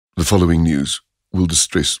The following news will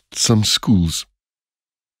distress some schools.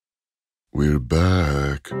 We're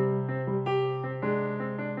back.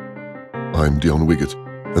 I'm Dion Wiggett,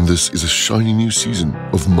 and this is a shiny new season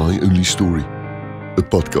of My Only Story, a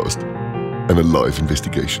podcast and a live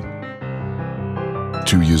investigation.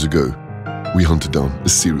 2 years ago, we hunted down a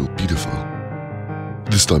serial pedophile.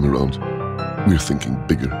 This time around, we're thinking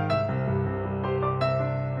bigger.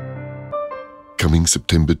 Coming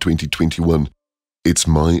September 2021, it's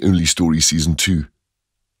My Only Story Season 2,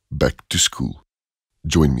 Back to School.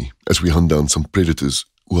 Join me as we hunt down some predators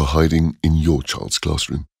who are hiding in your child's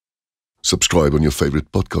classroom. Subscribe on your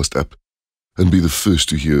favorite podcast app and be the first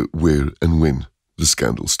to hear where and when the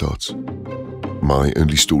scandal starts. My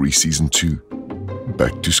Only Story Season 2,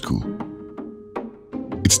 Back to School.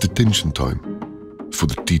 It's detention time for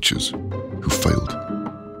the teachers who failed.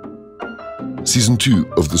 Season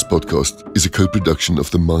 2 of this podcast is a co-production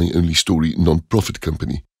of the My Only Story non-profit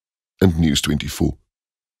company and News 24.